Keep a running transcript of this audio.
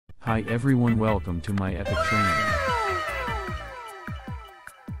Hi everyone, welcome to my epic training.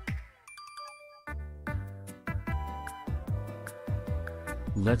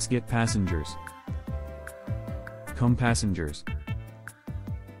 Let's get passengers. Come passengers.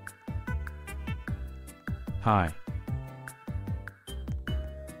 Hi.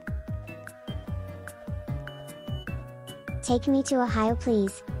 Take me to Ohio,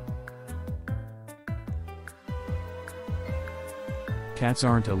 please. Cats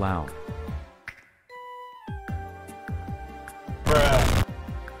aren't allowed. Bruh.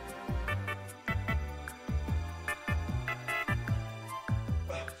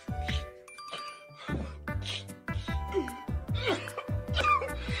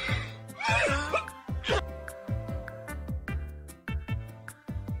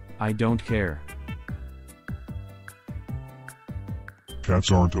 I don't care.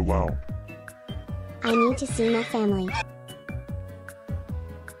 Cats aren't allowed. I need to see my family.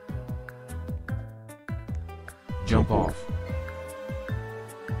 Jump off.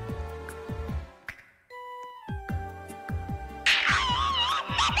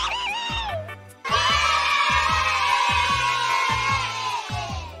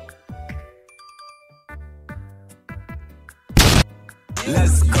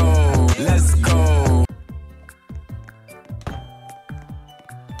 Let's go, let's go.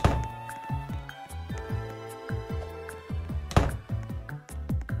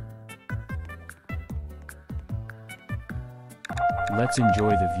 Let's enjoy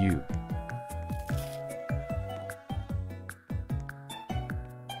the view.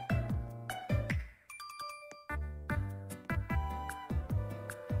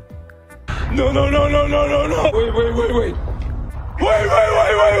 No, no, no, no, no, no, no. Wait, wait, wait, wait. Wait, wait,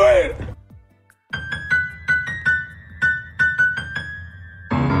 wait, wait, wait.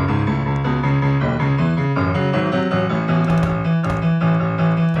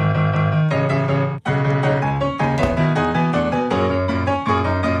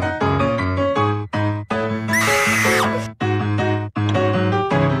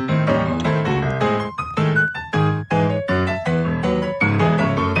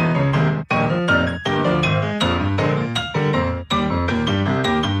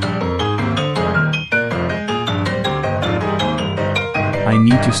 I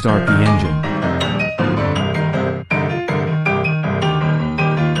need to start the engine.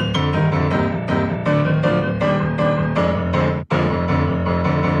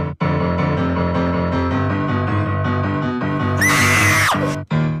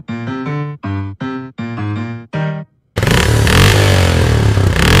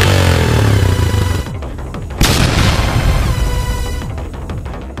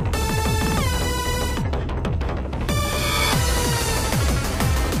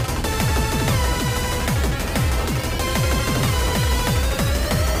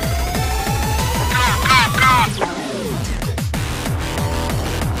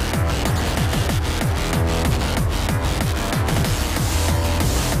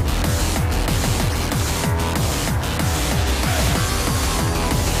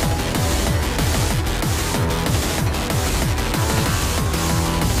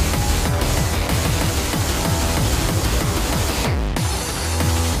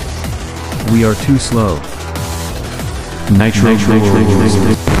 We are too slow.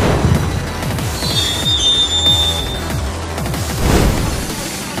 Nitro.